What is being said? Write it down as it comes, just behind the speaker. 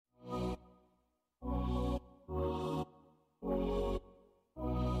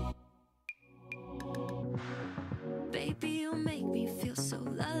Baby, you make me feel so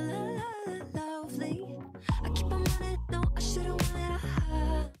la la la la lovely. I keep on running, no, I should've wanted a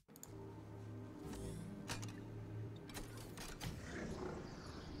high.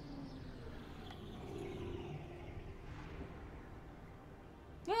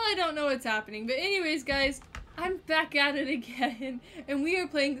 Well, I don't know what's happening, but anyways, guys, I'm back at it again, and we are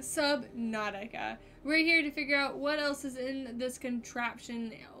playing SubNautica. We're here to figure out what else is in this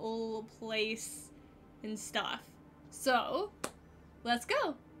contraption place and stuff. So, let's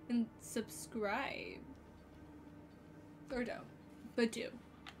go and subscribe. Or don't, but do.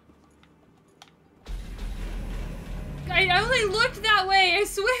 I only looked that way, I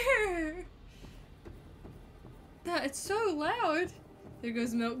swear! It's so loud. There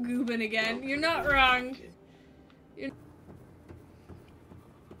goes Milk Goobin again. You're not wrong. You're...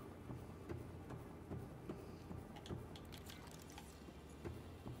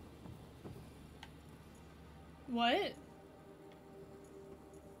 What?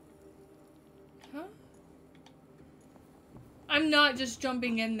 Huh? I'm not just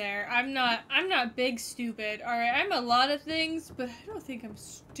jumping in there. I'm not big stupid. Alright, I'm a lot of things, but I don't think I'm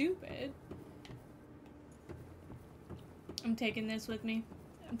stupid. I'm taking this with me.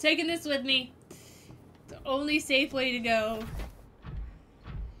 I'm taking this with me. The only safe way to go.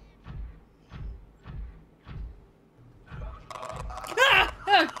 Ah!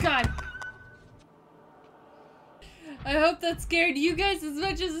 Oh, God. I hope that scared you guys as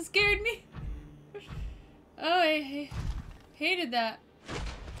much as it scared me. Oh, I hated that.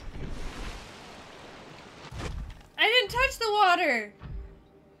 I didn't touch the water.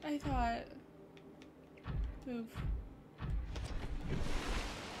 I thought. Move.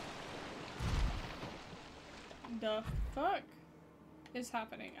 The fuck is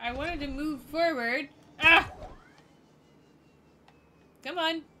happening? I wanted to move forward. Ah! Come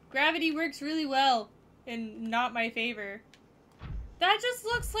on. Gravity works really well. In not my favor. That just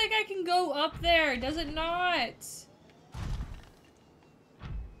looks like I can go up there, does it not?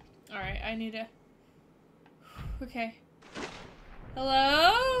 Alright, I need to... Okay.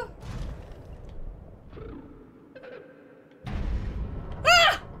 Hello?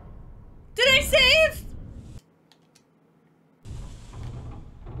 Ah! Did I save?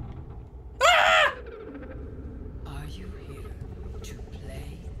 Ah! Are you here to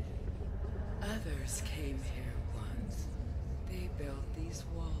play? Others came here once. They built these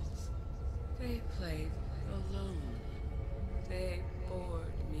walls. They played alone. They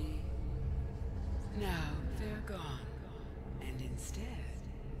bored me. Now they're gone. And instead,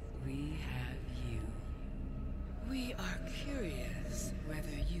 we have you. We are curious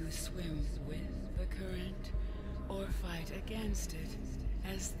whether you swim with the current or fight against it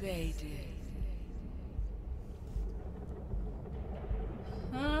as they did.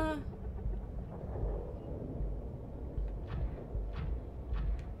 Huh?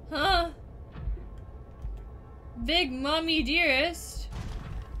 Huh? Big mommy dearest.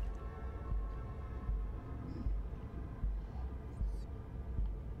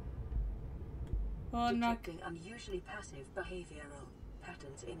 Well, I'm not... Detecting unusually passive behavioral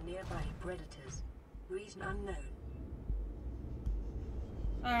patterns in nearby predators. Reason unknown.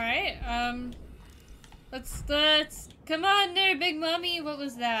 Alright, let's come on there, big mommy. What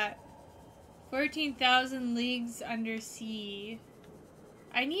was that? 14,000 leagues under sea.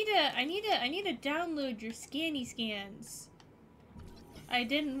 I need to download your scanny scans. I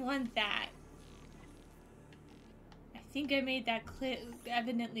didn't want that. I think I made that clear,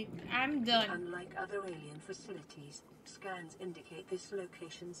 evidently. I'm done. Unlike other alien facilities, scans indicate this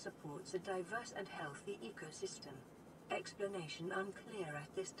location supports a diverse and healthy ecosystem. Explanation unclear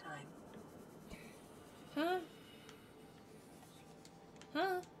at this time. Huh?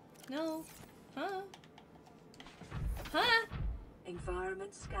 Huh? No. Huh? Huh?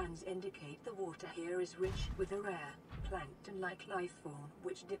 Environment scans indicate the water here is rich with a rare, plankton-like life form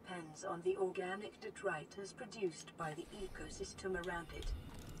which depends on the organic detritus produced by the ecosystem around it.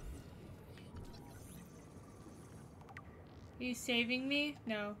 Are you saving me?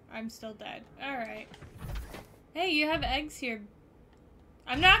 No, I'm still dead. Alright. Hey, you have eggs here.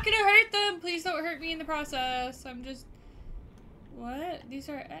 I'm not gonna hurt them! Please don't hurt me in the process. I'm just... What? These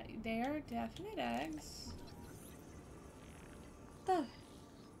are... They are definite eggs. The...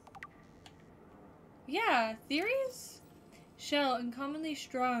 Yeah, theories? Shell, uncommonly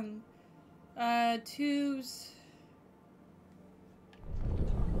strong. Tubes...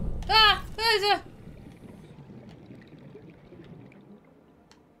 Ah! There's a...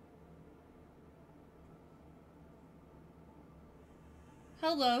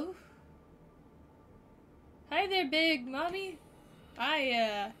 Hello. Hi there, big mommy.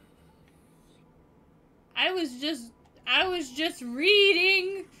 I was just I was just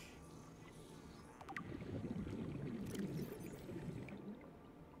reading.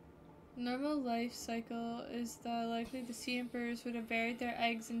 Normal life cycle is that likely the sea emperors would have buried their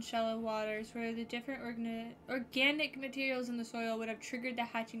eggs in shallow waters where the different organic materials in the soil would have triggered the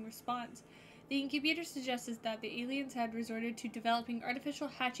hatching response. The incubator suggests that the aliens had resorted to developing artificial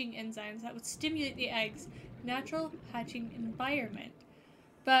hatching enzymes that would stimulate the eggs' natural hatching environment,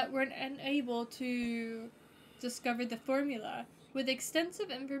 but were unable to discover the formula. With extensive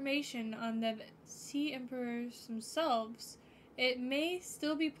information on the sea emperors themselves, it may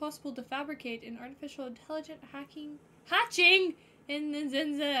still be possible to fabricate an artificial intelligent hatching in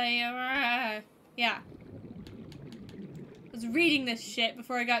the yeah. I was reading this shit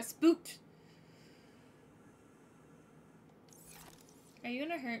before I got spooked. Are you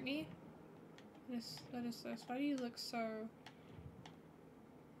gonna hurt me? What is this? Why do you look so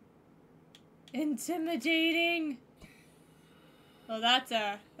intimidating? Oh, that's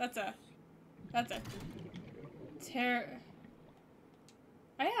a terror.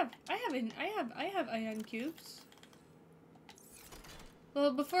 I have ion cubes.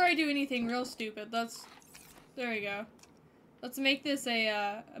 Well, before I do anything real stupid, there we go. Let's make this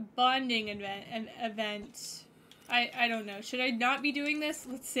a bonding event. I don't know. Should I not be doing this?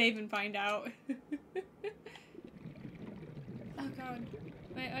 Let's save and find out. Oh god.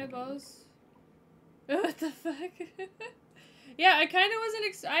 My eyeballs. What the fuck? Yeah, I kind of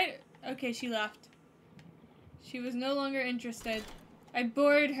wasn't okay, she left. She was no longer interested. I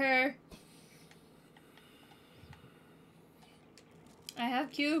bored her. I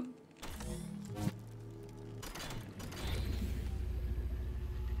have cube.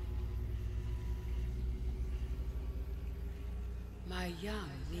 My young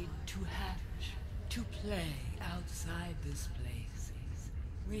need to hatch, to play outside this place.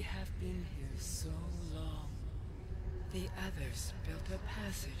 We have been here so long. The others built a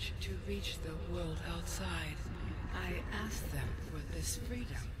passage to reach the world outside. I asked them for this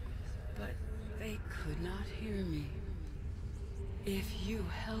freedom, but they could not hear me. If you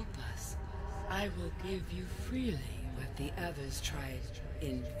help us, I will give you freely what the others tried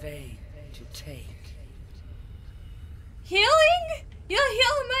in vain to take. Healing? You'll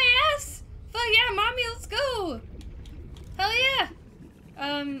heal my ass! Fuck yeah, mommy, let's go! Hell yeah!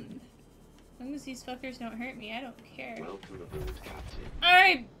 As long as these fuckers don't hurt me, I don't care.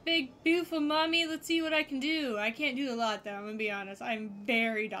 Alright, big beautiful mommy, let's see what I can do. I can't do a lot though, I'm gonna be honest. I'm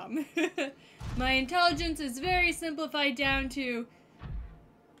very dumb. My intelligence is very simplified down to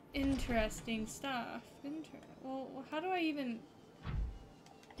interesting stuff. Well, how do I even...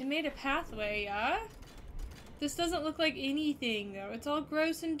 It made a pathway, yeah? This doesn't look like anything though. It's all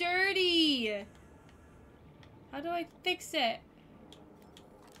gross and dirty. How do I fix it?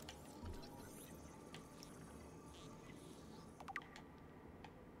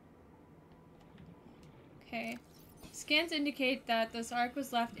 Okay. Scans indicate that this arc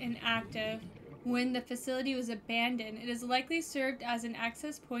was left inactive when the facility was abandoned. It is likely served as an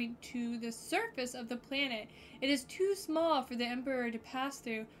access point to the surface of the planet. It is too small for the Emperor to pass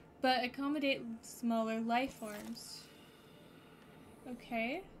through, but accommodate smaller life forms.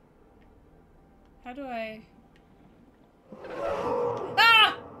 Okay. How do I...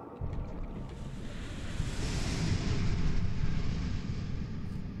 Ah!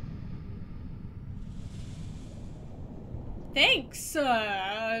 Thanks!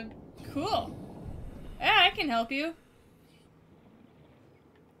 Cool. Yeah, I can help you.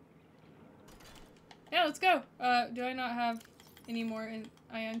 Yeah, let's go. Do I not have any more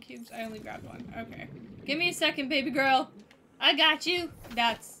ion cubes? I only grabbed one. Okay. Give me a second, baby girl. I got you.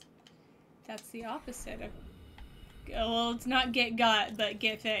 That's the opposite of... Well, it's not get got, but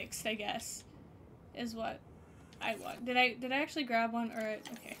get fixed, I guess. Is what I want. Did I actually grab one? Or...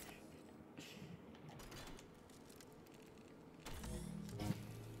 Okay.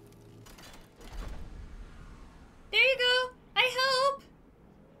 There you go! I help!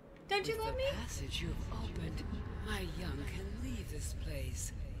 Don't you love me? The passage you've opened, my young can leave this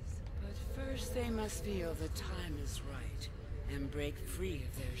place. But first they must feel the time is right and break free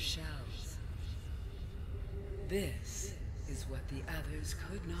of their shells. This is what the others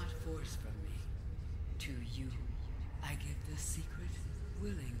could not force from me. To you, I give the secret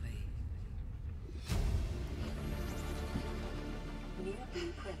willingly. New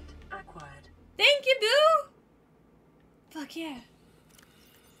blueprint acquired. Thank you, boo! Fuck yeah.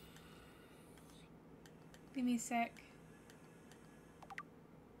 Give me a sec.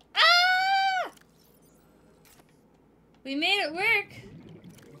 Ah! We made it work!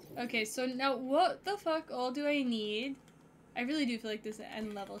 Okay, so now what the fuck all do I need? I really do feel like this is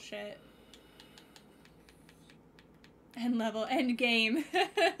end level shit. End level, end game.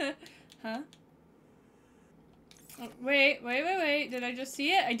 Huh? Oh, wait. Did I just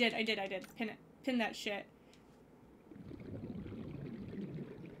see it? I did. Pin it. Pin that shit.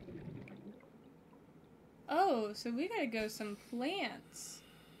 Oh, so we gotta go some plants.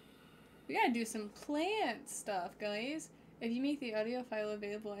 We gotta do some plant stuff, guys. If you make the audio file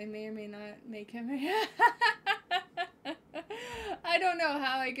available, I may or may not make him. I don't know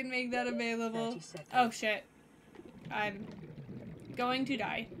how I can make that available. Oh shit. I'm going to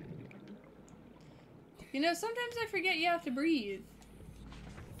die. You know, sometimes I forget you have to breathe.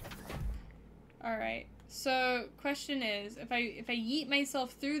 Alright, so question is, if I yeet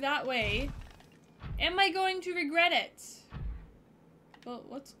myself through that way, am I going to regret it? Well,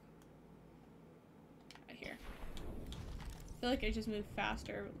 what's right here? I feel like I just moved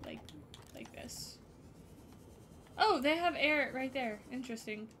faster, like this. Oh, they have air right there.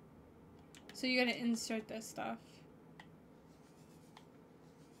 Interesting. So you gotta insert this stuff.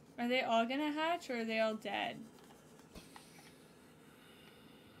 Are they all gonna hatch, or are they all dead?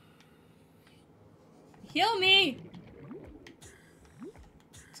 Heal me!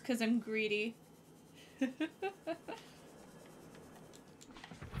 It's because I'm greedy.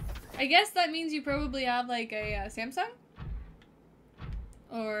 I guess that means you probably have like a Samsung?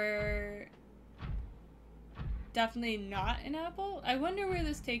 Or definitely not an Apple? I wonder where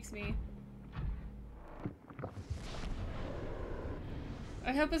this takes me.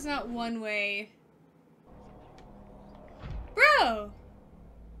 I hope it's not one way. Bro!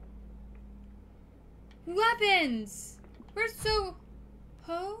 Weapons! We're so...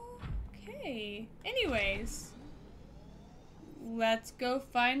 Okay. Anyways. Let's go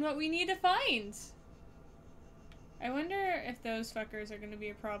find what we need to find. I wonder if those fuckers are gonna be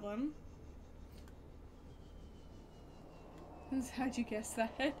a problem. How'd you guess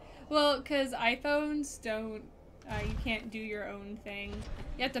that? Well, because iPhones don't... you can't do your own thing.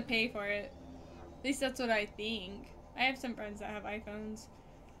 You have to pay for it. At least that's what I think. I have some friends that have iPhones.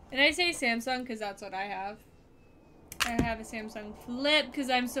 And I say Samsung because that's what I have. I have a Samsung Flip because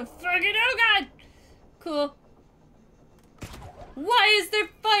I'm so fucking... Oh god! Cool. Why is there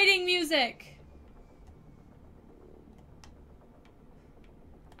fighting music?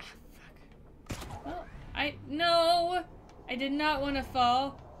 Ah, fuck. Well, no! I did not want to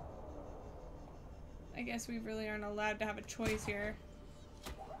fall. I guess we really aren't allowed to have a choice here.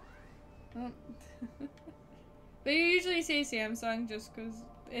 Well, but you usually say Samsung just because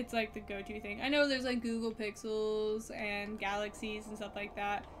it's like the go-to thing. I know there's like Google Pixels and Galaxies and stuff like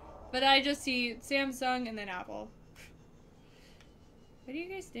that, but I just see Samsung and then Apple. What are you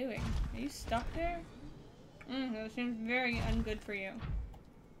guys doing? Are you stuck there? That seems very ungood for you.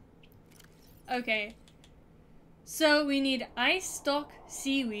 Okay. So we need ice stalk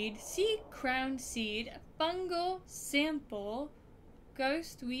seaweed, sea crown seed, fungal sample,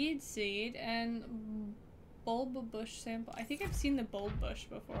 ghost weed seed, and bulb bush sample. I think I've seen the bulb bush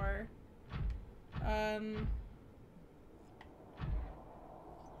before. I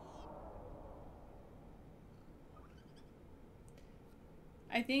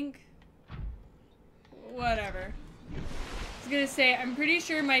think... Whatever. I was gonna say, I'm pretty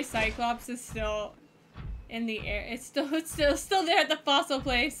sure my Cyclops is still in the air. It's still there at the fossil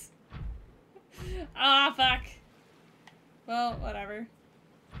place. Ah, fuck. Well, whatever.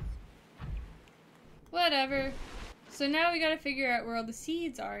 Whatever. So now we gotta figure out where all the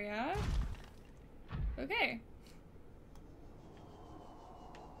seeds are, yeah? Okay.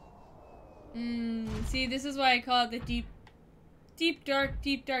 See, this is why I call it the deep dark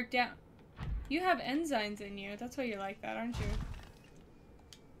down. You have enzymes in you. That's why you're like that, aren't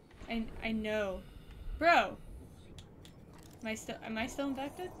you? I know. Bro. Am I still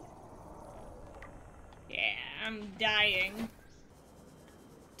infected? Yeah, I'm dying.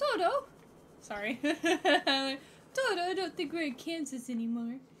 Toto! Sorry. Toto, I don't think we're in Kansas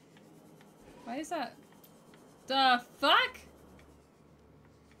anymore. Why is that? The fuck?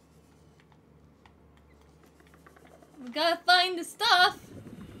 We gotta find the stuff!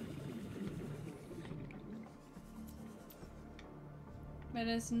 But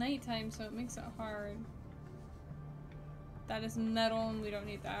it's nighttime, so it makes it hard. That is metal, and we don't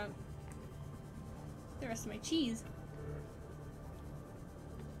need that. The rest of my cheese.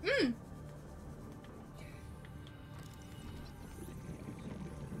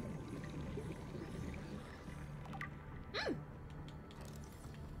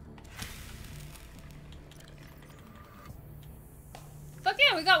 Fuck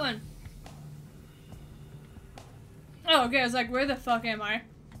yeah, we got one! Oh, okay, I was like, where the fuck am I?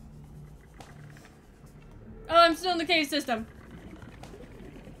 Oh, I'm still in the cave system.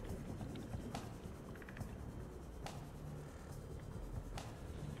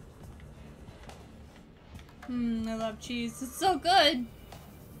 I love cheese. It's so good.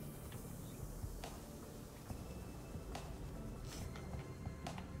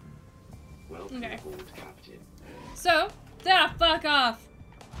 Welcome Okay. aboard, Captain. So, fuck off.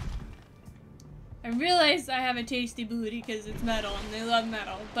 I realize I have a tasty booty because it's metal and they love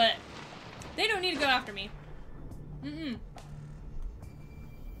metal, but they don't need to go after me.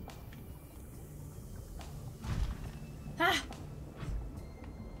 Ha!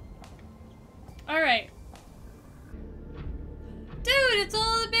 Alright. Dude, it's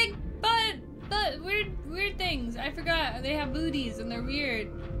all the big weird things. I forgot. They have booties and they're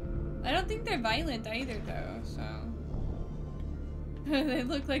weird. I don't think they're violent either though, so. They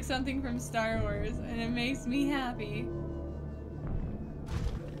look like something from Star Wars and it makes me happy.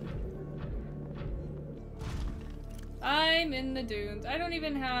 I'm in the dunes. I don't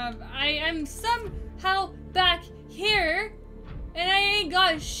even have... I'm somehow back here and I ain't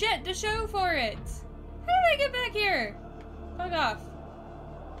got shit to show for it. How did I get back here? Fuck off.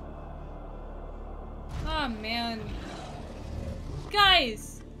 Oh man.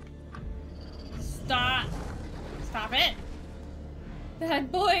 Guys! Stop. Stop it.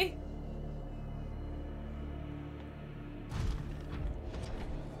 Bad boy.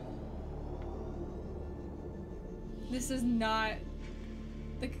 This is not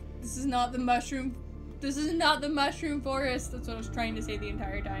the mushroom. This is not the mushroom forest. That's what I was trying to say the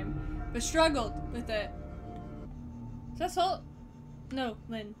entire time. But struggled with it. Is that salt? No,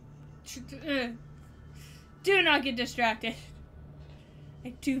 Lynn. Do not get distracted. I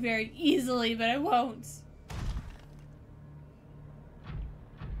do very easily, but I won't.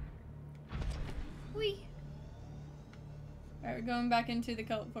 Whee! Alright, we're going back into the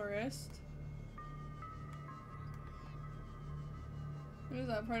cult forest. What is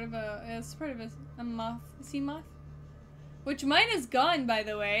that? Part of a... It's part of a moth. A sea moth? Which mine is gone, by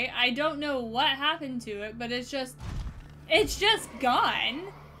the way. I don't know what happened to it, but it's just... It's just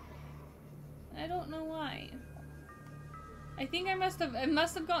gone! I don't know why. I think it must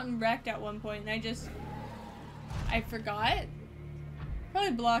have gotten wrecked at one point, and I forgot.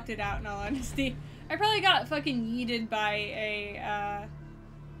 Probably blocked it out, in all honesty. I probably got fucking yeeted by a,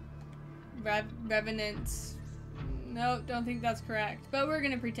 revenant. No, don't think that's correct, but we're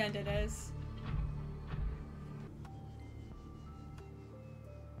gonna pretend it is.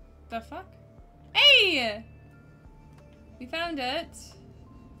 The fuck? Hey! We found it.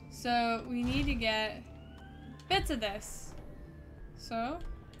 So, we need to get bits of this. So,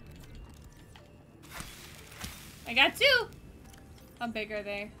 I got 2! How big are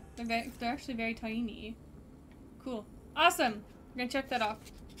they? They're actually very tiny. Cool. Awesome! We're gonna check that off.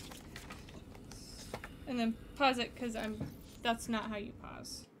 And then pause it, because that's not how you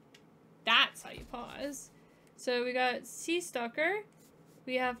pause. That's how you pause. So we got sea stalker.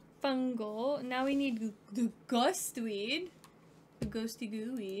 We have fungal. Now we need the ghost weed. The ghosty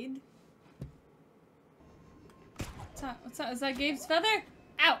goo weed. What's that? What's that? Is that Gabe's feather?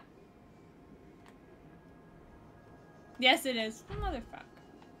 Ow! Yes, it is. Motherfuck.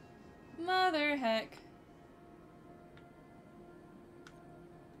 Mother heck.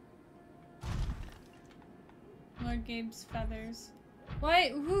 Lord Gabe's feathers. Why?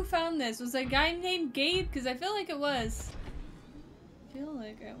 Who found this? Was a guy named Gabe? Because I feel like it was. I feel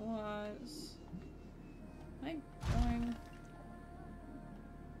like it was. Am I going?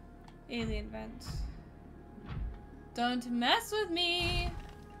 Alien vent. Don't mess with me!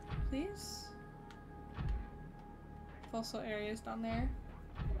 Please? Fossil areas down there.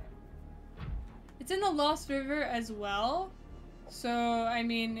 It's in the Lost River as well. So, I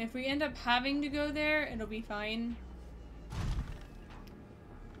mean, if we end up having to go there, it'll be fine.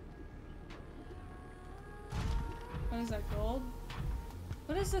 What is that, gold?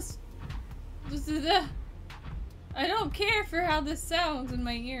 What is this? This is the... I don't care for how this sounds in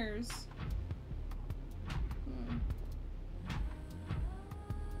my ears.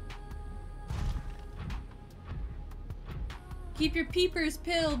 Keep your peepers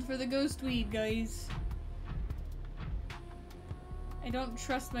pilled for the ghost weed, guys. I don't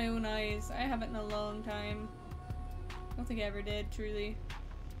trust my own eyes. I haven't in a long time. I don't think I ever did, truly.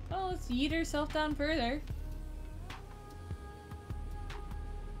 Oh, let's yeet herself down further.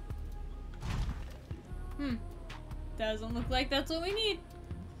 Doesn't look like that's what we need.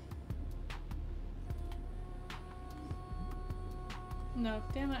 No,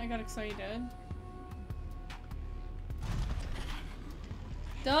 damn it, I got excited.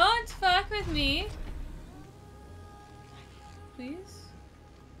 Don't fuck with me. Please?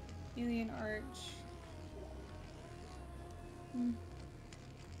 Alien arch.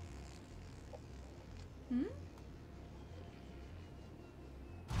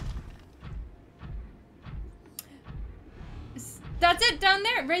 That's it, down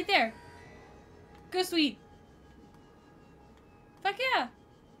there, right there. Go, sweet. Fuck yeah.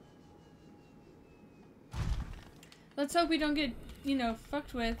 Let's hope we don't get, you know,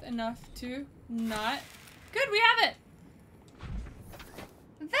 fucked with enough to not. Good, we have it.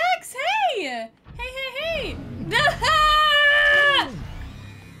 Vex, hey! Hey!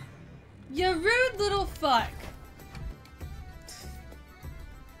 You rude little fuck.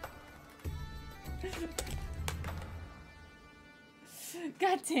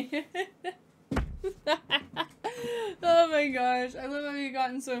 God damn it. Oh my gosh. I love how we've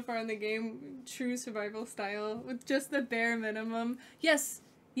gotten so far in the game. True survival style. With just the bare minimum. Yes.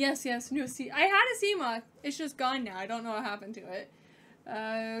 Yes. No, see, I had a sea moth. It's just gone now. I don't know what happened to it.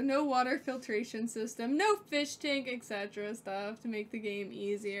 No water filtration system. No fish tank, etc. stuff to make the game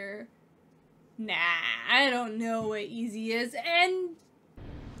easier. Nah, I don't know what easy is. And...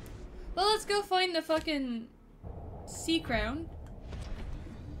 well, let's go find the fucking sea crown.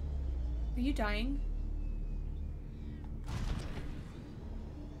 Are you dying?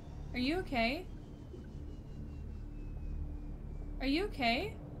 Are you okay? Are you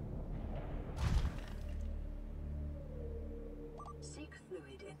okay? Seek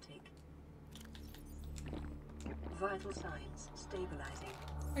fluid intake. Vital signs stabilizing.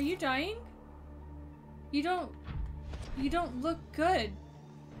 Are you dying? You don't look good.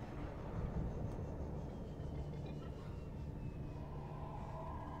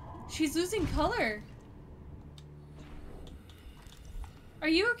 She's losing color. Are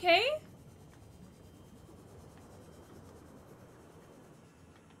you okay?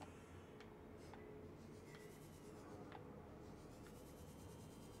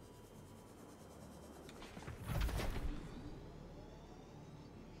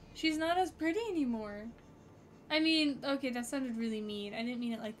 She's not as pretty anymore. I mean, okay, that sounded really mean. I didn't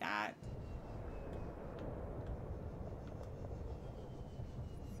mean it like that.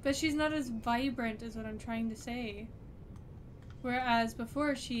 But she's not as vibrant is what I'm trying to say. Whereas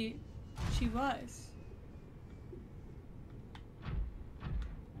before she was.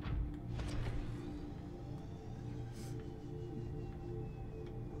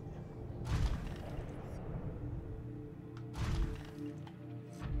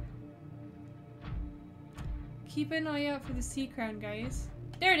 Keep an eye out for the sea crown, guys.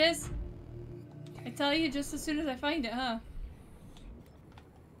 There it is! I tell you just as soon as I find it, huh?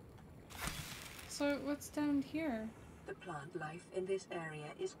 So, what's down here? The plant life in this area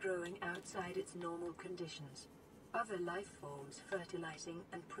is growing outside its normal conditions. Other life forms fertilizing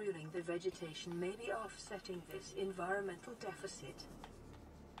and pruning the vegetation may be offsetting this environmental deficit.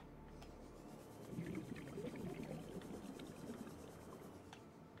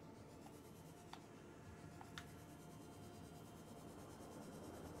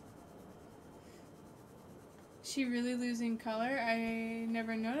 She really losing color? I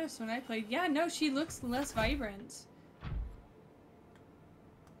never noticed when I played. Yeah, no, she looks less vibrant.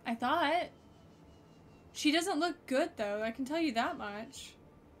 I thought. She doesn't look good, though. I can tell you that much.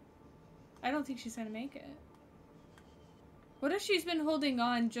 I don't think she's gonna make it. What if she's been holding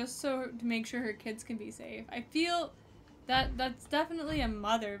on just so to make sure her kids can be safe? I feel that that's definitely a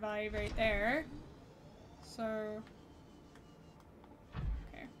mother vibe right there. So...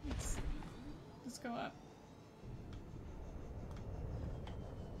 okay, let's go up.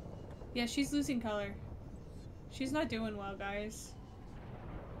 Yeah, she's losing color. She's not doing well, guys.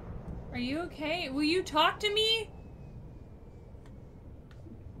 Are you okay? Will you talk to me?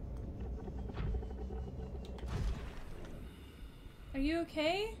 Are you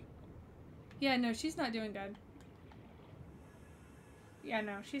okay? Yeah, no, she's not doing good. Yeah,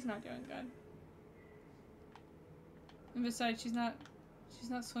 no, she's not doing good. And besides, she's not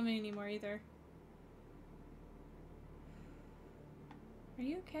swimming anymore either. Are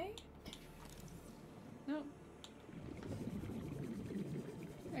you okay? No.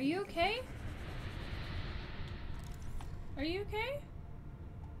 Are you okay? Are you okay?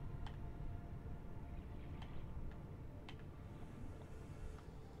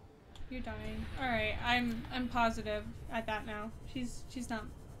 You're dying. Alright, I'm positive at that now. She's not.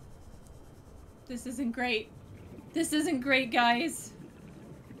 This isn't great. This isn't great, guys.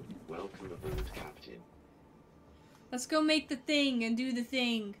 Welcome aboard, Captain. Let's go make the thing and do the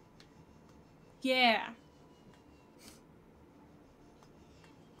thing. Yeah.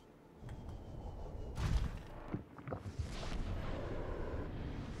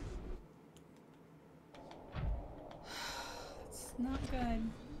 It's not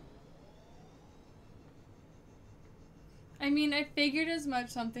good. I mean, I figured as much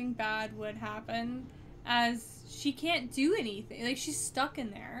something bad would happen, as she can't do anything. Like, she's stuck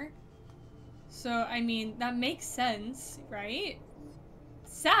in there. So, I mean, that makes sense, right?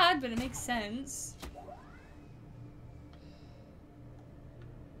 sad, but it makes sense.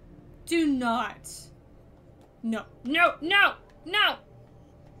 Do not. No, no, no, no!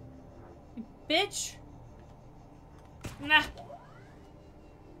 You bitch. Nah.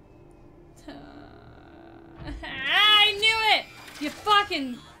 I knew it! You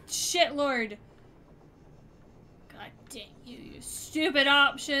fucking shitlord. God dang you, you stupid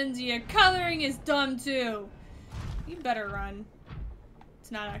options. Your coloring is dumb too. You better run.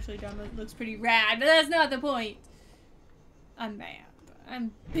 It's not actually dumb, it looks pretty rad, but that's not the point. I'm mad.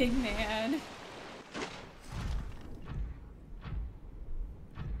 I'm big mad.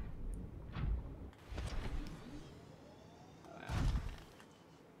 Wow.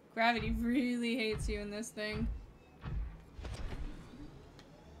 Gravity really hates you in this thing.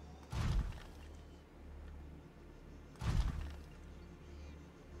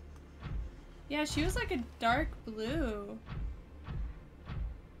 Yeah, she was like a dark blue.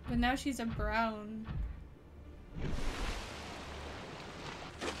 But now she's a brown.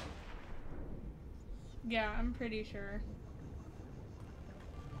 Yeah, I'm pretty sure.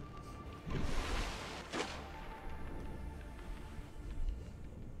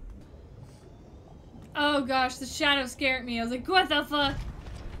 Oh gosh, the shadow scared me. I was like, what the fuck?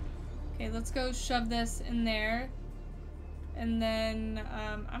 Okay, let's go shove this in there. And then,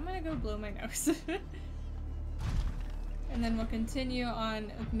 I'm gonna go blow my nose. And then we'll continue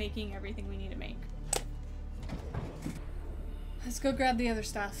on making everything we need to make. Let's go grab the other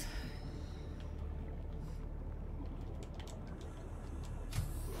stuff.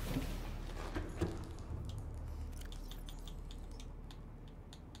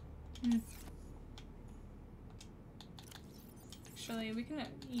 Actually, we can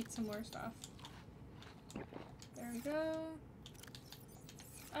eat some more stuff. There we go.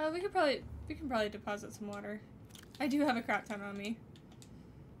 We can probably deposit some water. I do have a crap ton on me.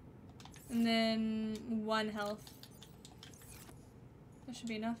 And then 1 health. That should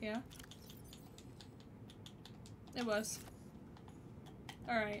be enough, yeah? It was.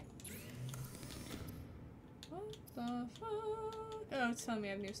 Alright. What the fuck? Oh, it's telling me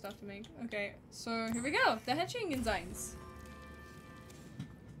I have new stuff to make. Okay, so here we go. The hatching enzymes.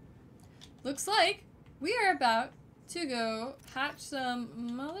 Looks like we are about to go hatch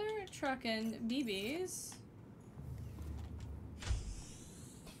some mother truckin' BBs.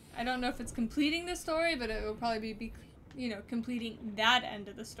 I don't know if it's completing the story, but it will probably be, you know, completing that end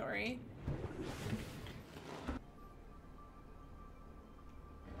of the story.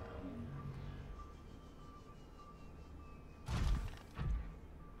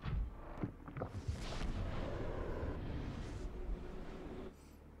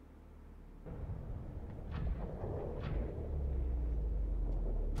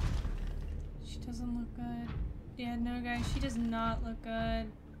 She doesn't look good. Yeah, no guys, she does not look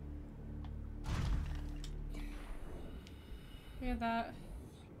good. Look at that.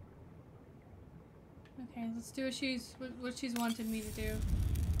 Okay, let's do what she's wanted me to do.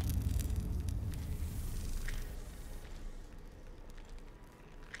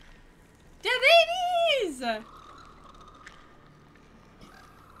 The babies!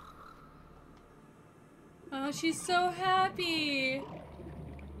 Oh, she's so happy.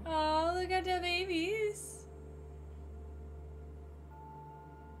 Oh, look at the babies.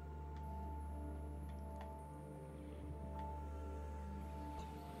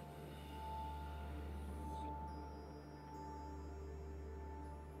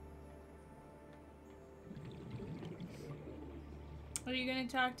 Are you gonna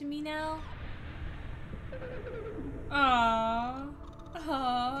talk to me now? Aww.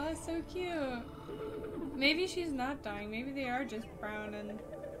 Aww, so cute. Maybe she's not dying. Maybe they are just brown and...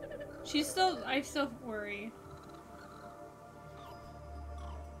 She's still... I still worry.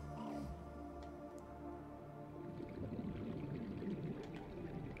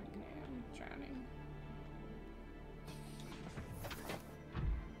 Okay, I'm drowning.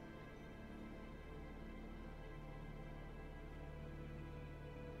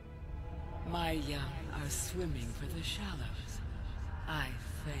 My young are swimming for the shallows. I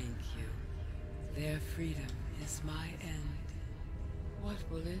thank you. Their freedom is my end. What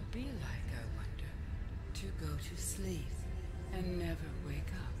will it be like, I wonder, to go to sleep and never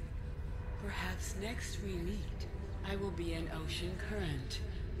wake up? Perhaps next we meet, I will be an ocean current,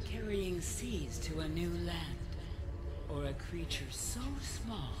 carrying seas to a new land. Or a creature so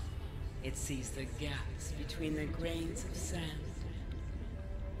small, it sees the gaps between the grains of sand.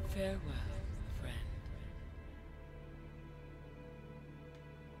 Farewell.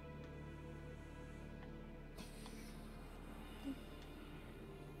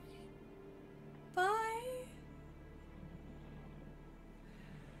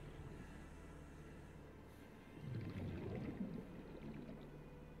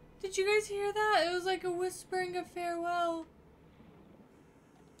 Did you guys hear that? It was like a whispering of farewell.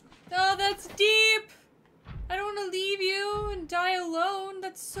 Oh, that's deep! I don't want to leave you and die alone.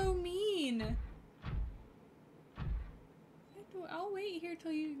 That's so mean. I'll wait here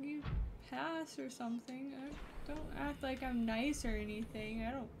till you pass or something. Don't act like I'm nice or anything.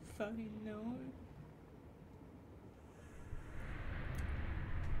 I don't fucking know.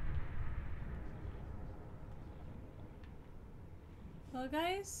 Well,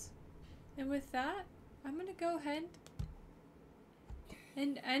 guys, and with that, I'm gonna go ahead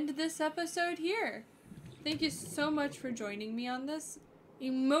and end this episode here. Thank you so much for joining me on this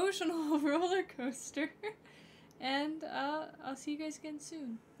emotional roller coaster. And I'll see you guys again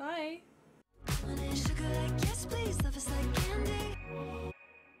soon. Bye. Sugar like yes, please, love is